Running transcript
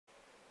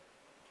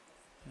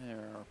There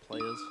are our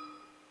players.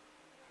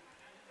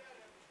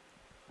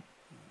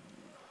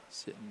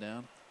 Sitting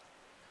down.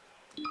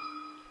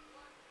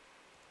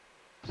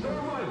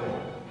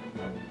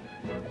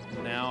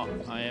 Now,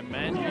 I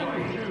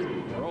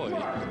imagine Roy.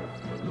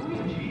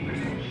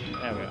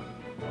 There we go.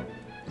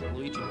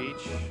 Luigi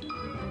Peach.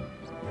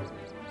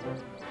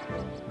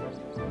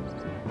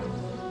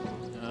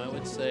 I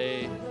would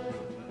say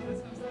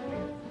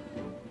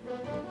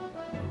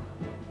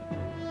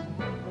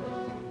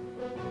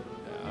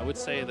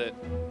that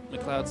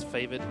McCloud's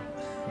favored,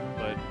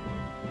 but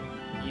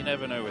you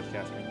never know with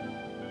Katherine.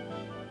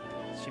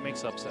 She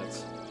makes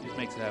upsets. She just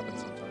makes it happen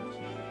sometimes.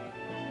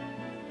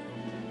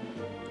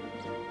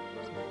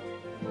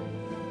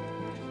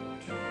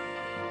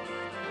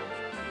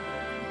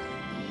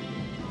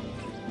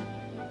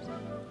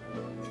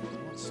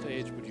 What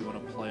stage would you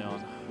want to play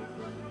on?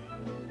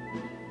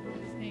 I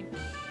think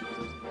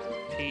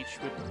Peach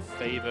would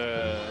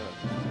favor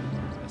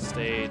a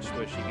stage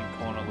where she can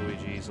corner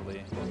Luigi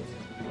easily.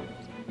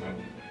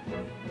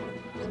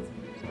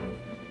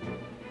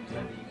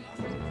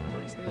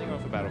 So they're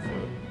going for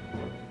Battlefield.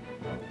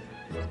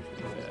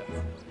 Fair.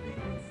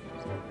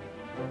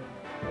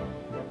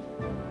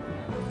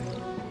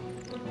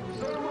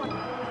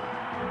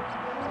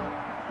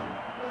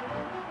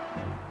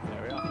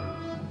 There we are.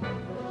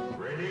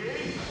 Ready?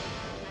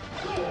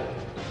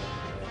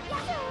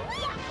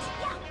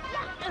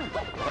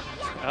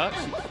 Oh,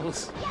 she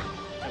pulls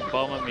a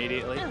bomb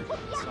immediately.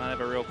 Sign of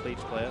a real Peach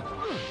player.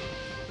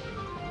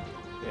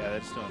 Yeah,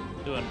 they're just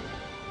doing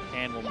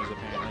hand warmers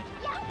apparently.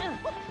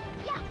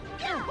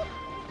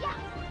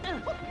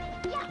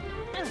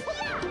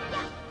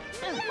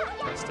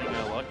 Testing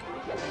her luck.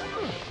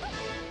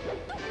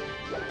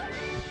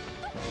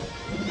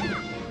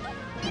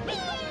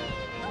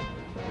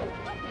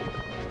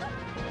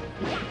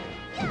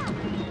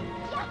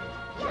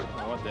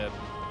 Oh, what the?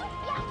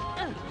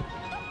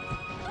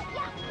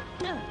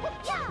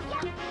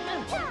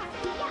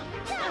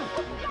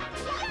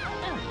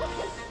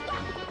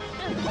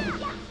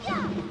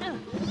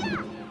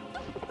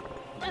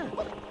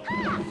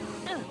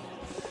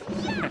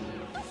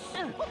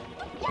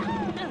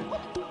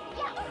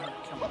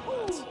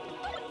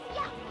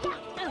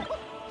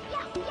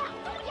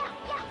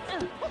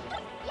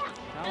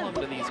 How long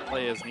do these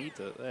players need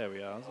to? There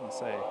we are. I was gonna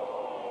say,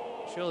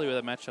 surely with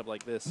a matchup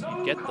like this,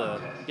 you get the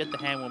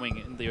hand warming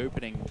in the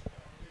opening.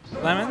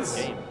 Lemons,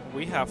 game.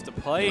 we have to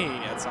play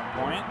at some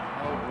point.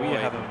 Oh, we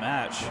have a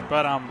match,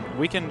 but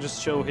we can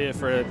just chill here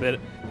for a bit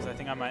because I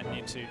think I might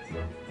need to.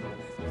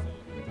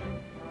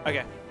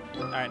 Okay.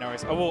 All right, no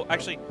worries. Oh well,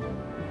 actually,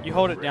 you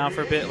hold it down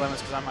for a bit,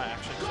 Lemons, because I might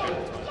actually just go to the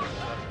toilet.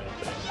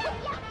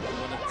 You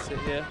want to sit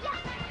here?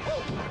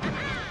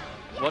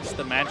 Watch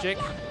the magic.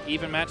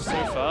 Even match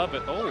so far,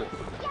 but oh,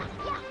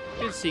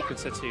 good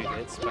sequence of 2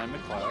 hits by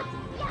McCloud.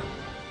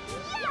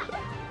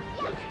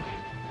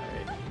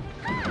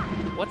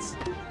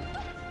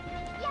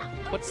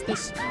 What's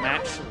this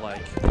match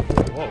like?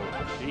 Whoa,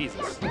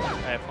 Jesus.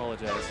 I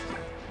apologize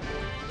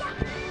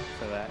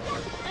for that.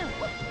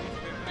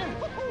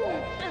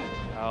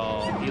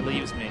 Oh, he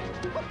leaves me.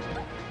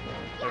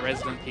 The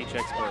resident Peach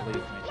expert leaves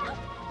me.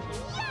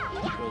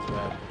 Feels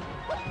bad.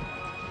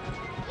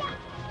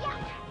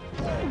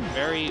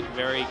 Very,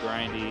 very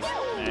grindy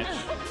match.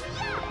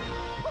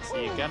 So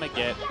you're gonna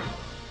get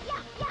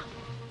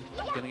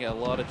a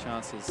lot of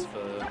chances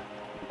for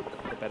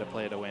the better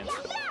player to win.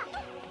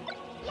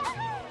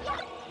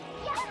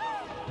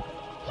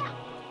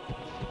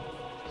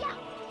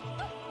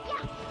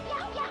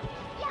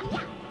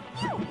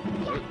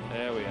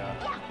 There we are.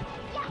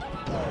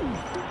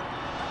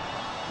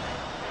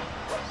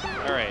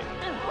 All right.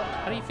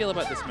 How do you feel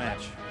about this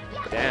match?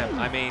 Damn,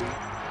 I mean,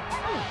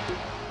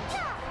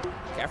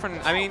 Katherine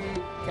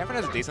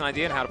has a decent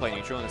idea on how to play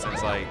neutral in the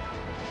sense like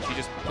she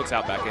just puts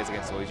out back airs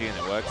against Luigi and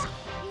it works.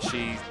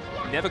 She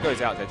never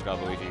goes out to edge guard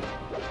Luigi.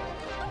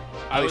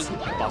 At least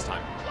last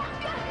time.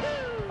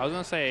 I was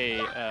gonna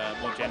say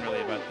more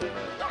generally about the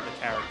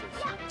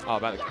characters. Oh,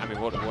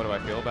 what do I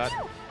feel about?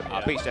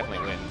 Peach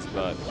definitely wins,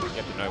 but you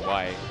have to know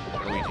why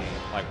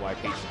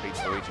Peach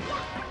beats Luigi.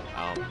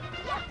 I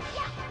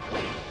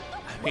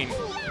mean,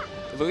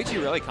 Luigi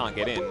really can't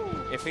get in.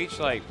 If Peach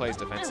plays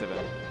defensive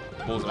and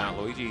pulls him out,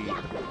 Luigi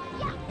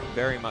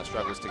very much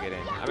struggles to get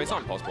in. I mean, it's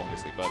not impossible,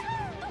 obviously, but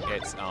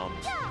it's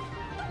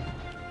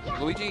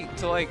Luigi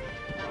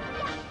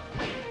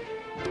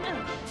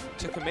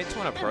to commit to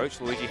an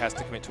approach. Luigi has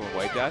to commit to a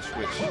wave dash,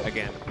 which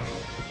again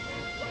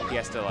he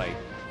has to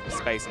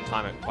space and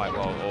time it quite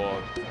well,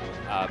 or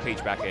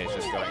Peach back air is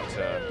just going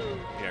to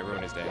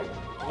ruin his day.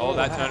 Oh,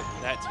 that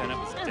turnip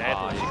was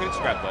deadly. She could have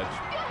just grabbed ledge.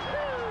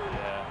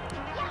 Yeah.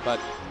 But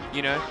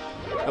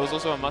there was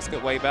also a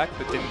musket way back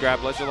that didn't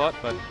grab ledge a lot.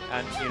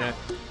 And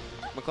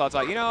McCloud's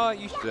like, you know what,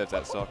 you deserve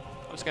that stock.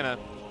 I'm just gonna.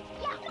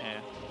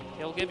 Yeah.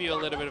 He'll give you a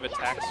little bit of a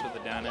tax with the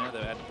down air,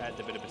 though add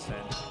a bit of a send,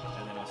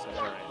 and then he'll say,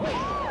 all right.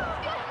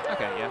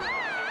 Okay, yeah.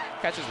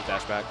 Catches the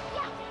dash back.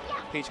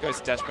 Peach goes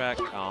to dash back.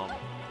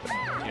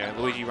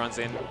 Luigi runs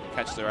in,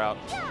 catches her out.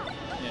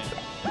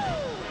 Yeah.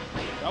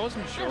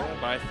 wasn't sure,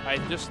 but I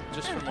just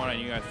from what I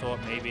knew, I thought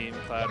maybe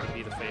McCloud would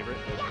be the favorite.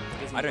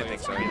 I don't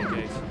think so. Be the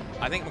case.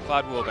 I think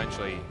McCloud will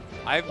eventually.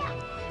 I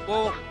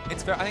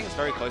think it's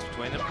very close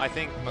between them. I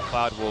think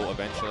McCloud will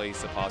eventually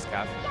surpass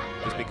Kath,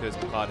 just because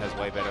McCloud has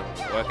way better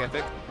work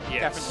ethic.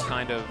 Yes. Katherine's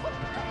kind of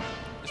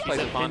just She's plays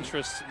a it fun.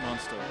 Pinterest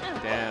monster.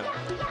 Damn.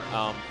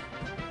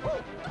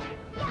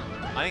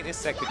 I think this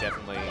set could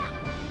definitely,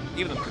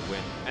 either of them could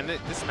win. And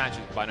this match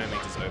is by no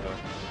means is over.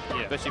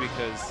 Yeah. Especially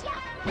because,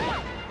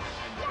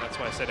 That's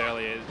why I said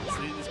earlier,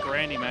 this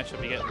Grandy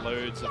matchup, you get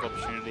loads of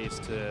opportunities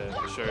to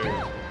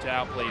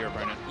outplay your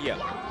opponent. yeah.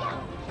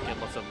 You get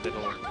lots of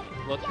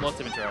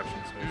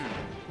interactions,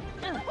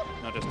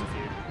 not just a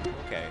few.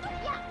 Okay.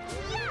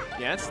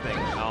 Yeah, that's the thing.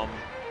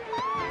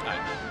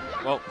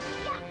 Well,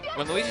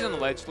 when Luigi's on the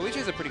ledge, Luigi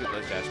has a pretty good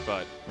ledge dash,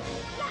 but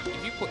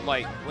if you put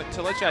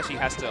to ledge dash, he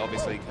has to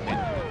obviously commit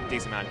a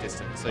decent amount of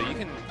distance. So you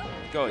can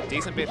go a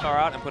decent bit far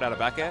out and put out a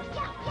back air,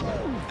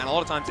 and a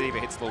lot of times it either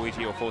hits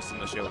Luigi or forces him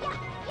to shield.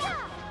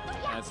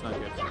 That's not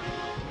good.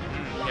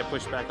 You get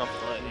pushed back off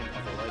the ledge.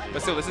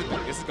 But still, this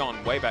has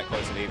gone way back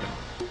closer to even.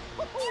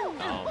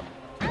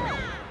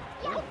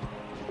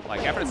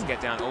 Katherine doesn't get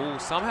down. Oh,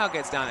 somehow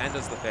gets down and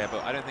does the fair,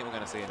 but I don't think we're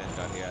going to see an end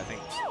out here. I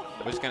think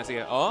we're just going to see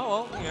it. Oh,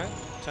 well,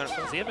 turn it.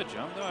 Does he have a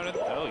jump though? I don't.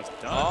 Oh, he's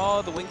done.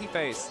 Oh, the winky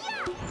face.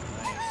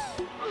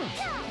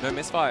 No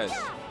misfires.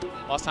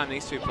 Last time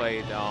these two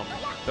played,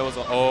 there was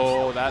a.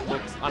 Oh, that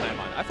looks. Oh, never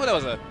mind. I thought that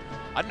was a.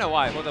 I don't know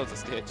why. I thought that was a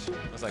stitch.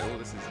 I was like, oh,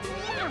 this is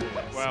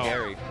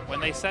scary.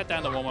 When they sat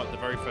down to warm up, the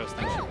very first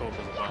thing she pulled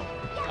was a bomb.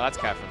 Oh, that's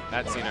Katherine.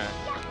 That's,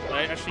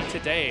 Actually,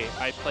 today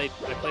I played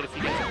a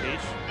few games of Peach,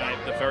 and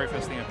the very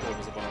first thing I pulled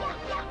was a bomb.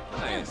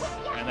 Nice.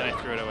 And then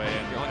I threw it away.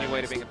 And You're on your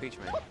way to being a Peach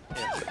man.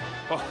 Yeah.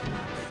 Oh,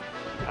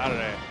 I don't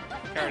know.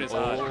 Carrot is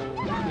hard.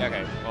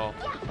 Okay, well.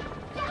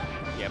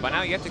 Yeah, by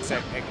now you have to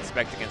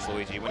expect against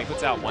Luigi. When he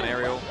puts out one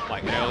aerial,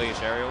 like an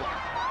early-ish aerial,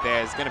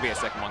 there's going to be a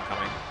second one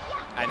coming.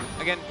 And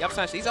again,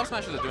 these up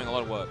smashers are doing a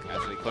lot of work,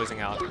 actually, closing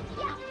out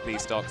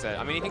these stocks.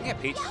 I mean, if you can get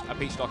a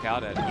Peach stock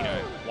out at,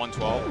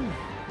 112,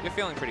 you're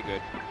feeling pretty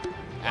good.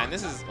 And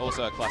this is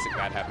also a classic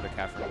bad habit of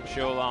Katherine.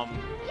 She'll,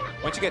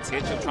 once she gets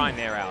hit, she'll try and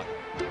nair out.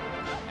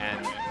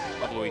 And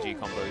of Luigi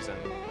combos and...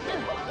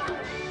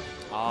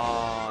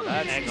 Oh,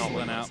 that's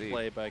excellent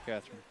outplay by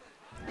Katherine.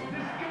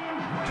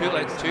 Two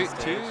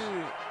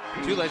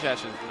ledge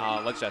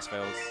dash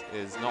fails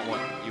is not what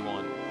you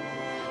want.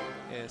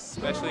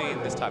 Especially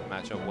in this type of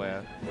matchup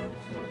where,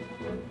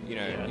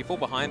 you fall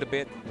behind a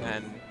bit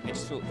and it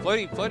just feels...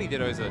 Floaty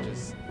dittos are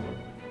just...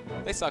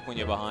 They suck when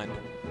you're behind.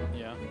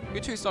 Yeah.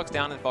 You're 2 stocks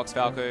down in Fox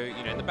Falco,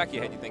 in the back of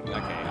your head you think, okay,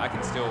 I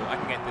can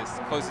get this,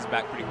 close this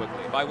back pretty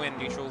quickly. If I win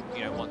neutral,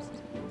 once,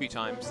 a few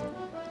times.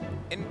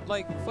 And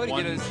floaty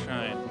dittos...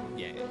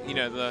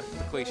 Yeah, the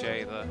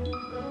cliche,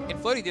 in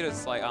floaty dittos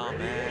it's like, oh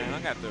man,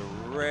 I'm going to have to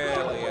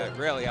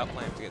really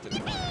outplay him to get to this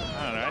point. I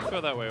don't know, I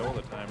feel that way all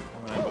the time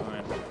when I'm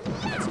behind.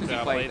 That's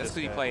because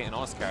you play an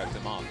honest character,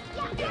 Mark.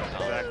 Yeah,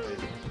 exactly.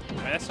 I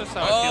mean, that's just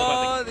how I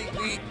feel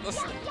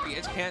about the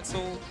edge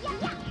cancel.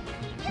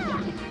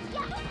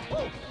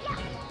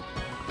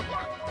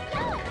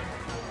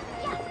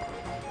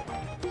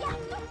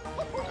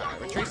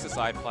 Retreats to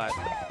side plat.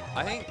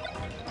 I think...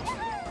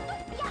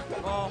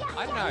 Well,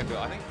 I don't know how I feel.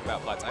 I think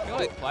about plats. I feel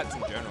like plats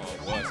in general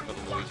are worse for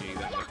the Luigi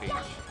than the Peach.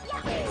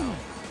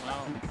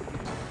 Well,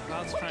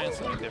 Cloud's trying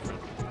something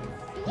different.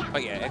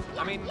 But yeah,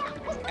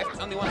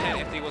 on the one hand,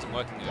 FD wasn't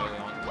working early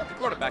on. He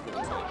brought it back a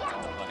little bit.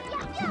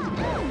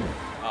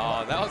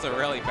 Oh, that was a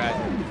really bad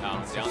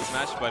down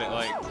smash, but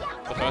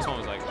the first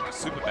one was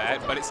super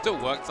bad, but it still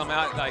worked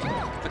somehow.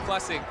 The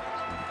classic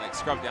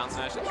scrub down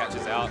smash that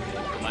catches out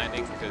the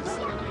landing because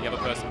the other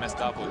person messed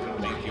up or didn't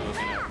think you were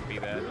gonna be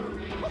there.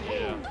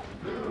 Yeah.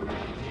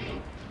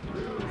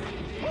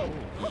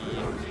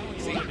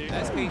 See,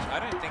 that's Peach. I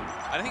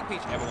don't think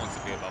Peach ever wants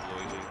to be above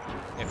Luigi,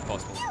 if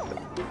possible.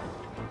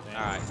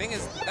 Alright, thing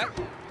is,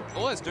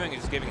 all it's doing is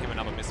just giving him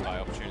another misfire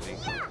opportunity.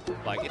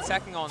 It's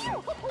hacking on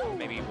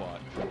maybe,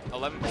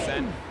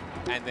 11%,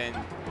 and then,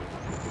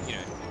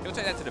 he'll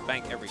take that to the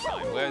bank every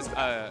time. Whereas,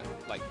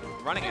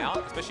 running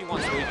out, especially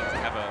once Luigi can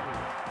have a...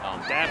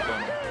 dabbed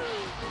on him.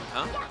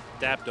 Huh?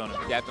 Dabbed on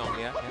him. Dabbed on him,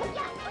 yeah.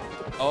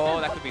 Oh,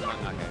 that could be fun.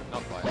 Okay,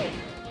 not quite.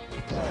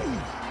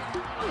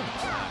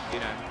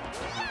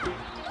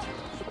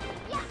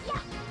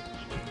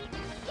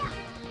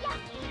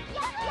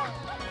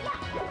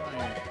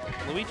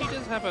 Luigi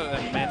does have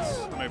an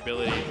immense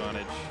mobility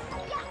advantage.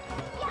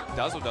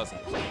 Does or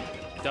doesn't?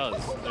 It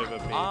does over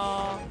Peach.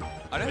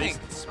 I don't think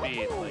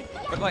speed.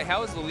 But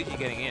how is Luigi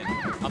getting in?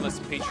 Unless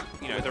Peach,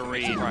 with a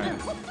read.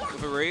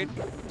 With a read?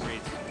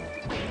 Read.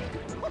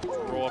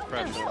 Raw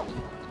pressure.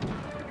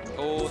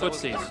 Oh,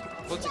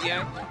 footsies.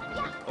 Yeah.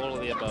 All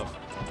of the above.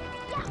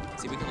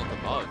 See, we can look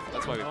above.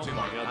 That's why we have 2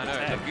 more. I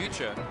know, the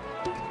future.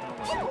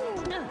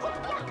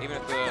 Even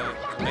if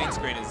the main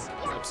screen is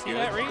obscured.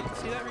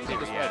 See that read?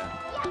 Yeah.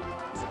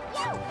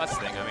 That's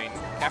the thing. I mean,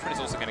 Katherine is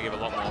also going to give a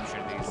lot more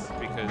opportunities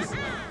because...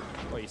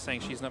 What, you're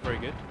saying she's not very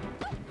good?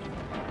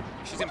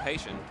 she's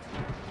impatient.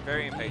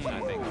 Very impatient,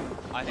 I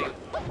think.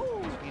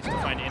 She needs to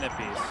find inner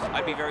peace.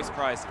 I'd be very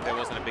surprised if there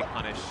wasn't a big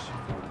punish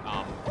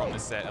from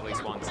this set at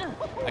least once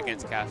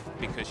against Kath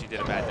because she did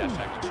a bad dash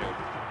tag on shield.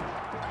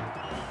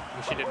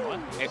 Well, she didn't what?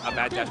 A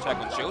bad dash tag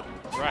on shield?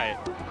 Right.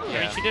 Yeah.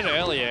 I mean, she did it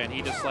earlier, and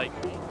he just, like,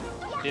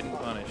 didn't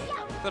punish.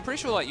 So I'm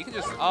pretty sure, like, you can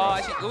just... Oh,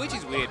 actually,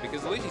 Luigi's weird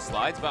because Luigi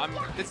slides, but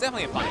there's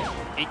definitely a punish.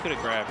 He could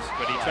have grabbed,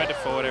 but he tried to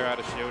forward her out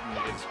of shield,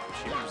 and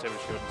she was able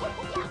to shield him.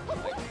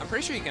 Like, I'm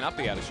pretty sure you can up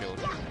B out of shield.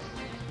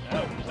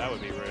 Oh, that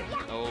would be rude.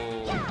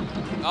 Oh.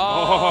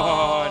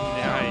 Oh,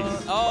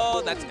 nice.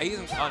 Oh, that's... He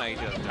doesn't... Oh, no, he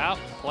doesn't.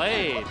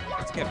 Outplayed.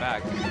 Let's get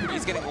back.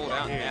 He's getting all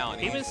out now.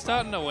 And He was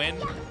starting to win.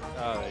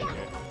 Oh, there you go.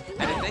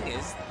 And the thing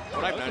is,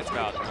 what I've noticed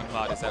about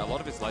McCloud is that a lot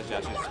of his ledge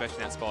dashes, especially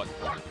in that spot,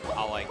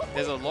 are like,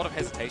 there's a lot of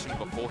hesitation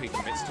before he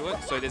commits to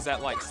it. So there's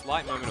that like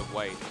slight moment of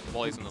wait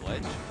while he's on the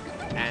ledge.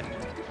 And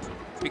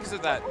because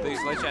of that,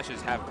 these ledge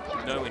dashes have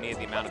nowhere near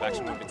the amount of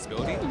action movement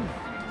stability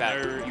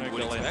that you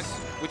would expect,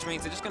 which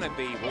means they're just going to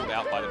be ruled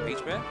out by the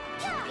Peach Bear.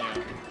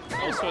 Yeah.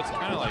 Also, it's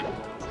kind of like,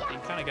 you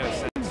kind of get a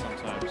sense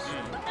sometimes.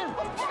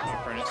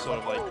 And it's sort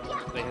of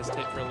like, they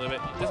hesitate for a little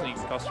bit. It doesn't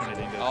even cost you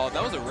anything. Oh,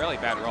 that was a really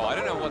bad roll. I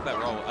don't know what that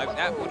roll...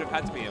 that would have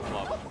had to be a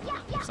flop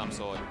of some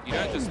sort. You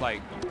don't just,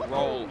 like,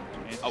 roll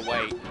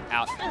away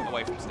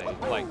from stage.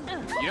 Like,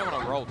 you don't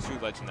want to roll too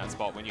ledge in that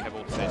spot when you have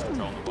all the stage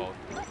control in the world.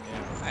 Yeah.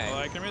 Hey. Well,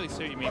 I can really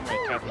see what you mean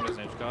where Katherine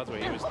doesn't edge guards,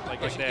 where he was,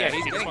 like, right there. Yeah,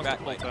 he's he getting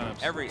back, like,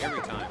 every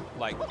time.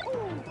 Like,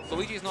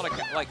 Luigi's not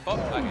a... Like,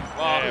 okay,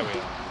 well, there we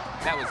go.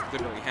 That was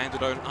literally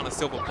handed on a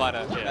silver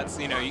platter. Yeah. That's,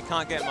 you know, you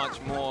can't get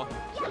much more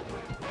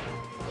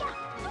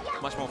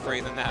free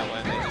than that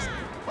when they just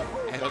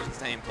end up in the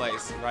same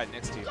place right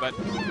next to you. But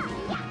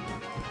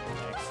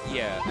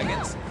yeah,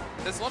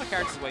 there's a lot of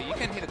characters where you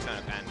can hit a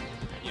turnip and,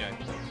 you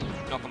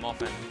know, knock them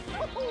off and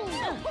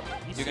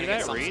You see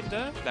that read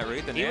though? That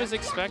read, the He was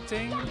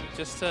expecting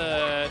just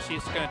to,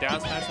 she's going to down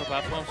smash the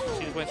platform, so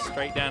she just went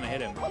straight down and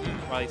hit him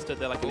while he stood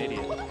there like an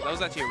idiot. That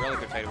was actually a really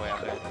good fadeaway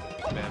out there.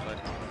 But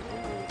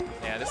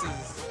yeah, this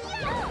is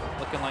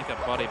looking like a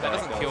body bag. That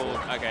doesn't kill.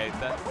 Okay,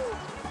 that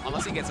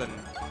unless he gets a.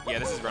 Yeah,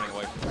 this is running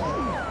away.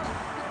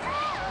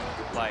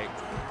 Like,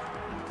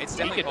 it's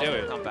definitely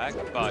possible to come back,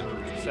 but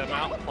so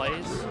Mount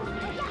plays.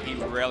 He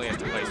rarely has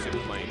to play super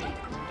clean.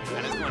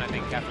 At this point, I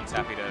think Catherine's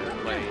happy to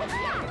play,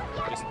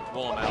 just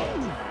wall him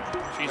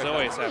out. She's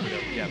always happy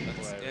to. Yeah,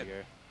 that's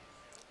it.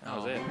 That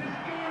was it.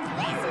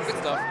 Good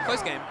stuff.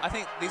 Close game. I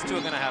think these two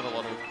are going to have a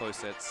lot of close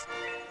sets.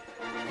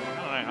 I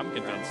don't know. I'm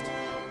convinced.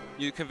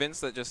 You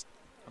convinced that just...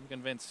 I'm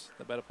convinced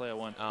the better player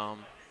won. Oh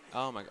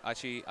my...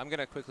 Actually, I'm going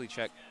to quickly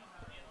check.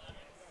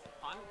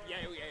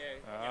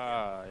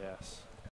 Ah, yes.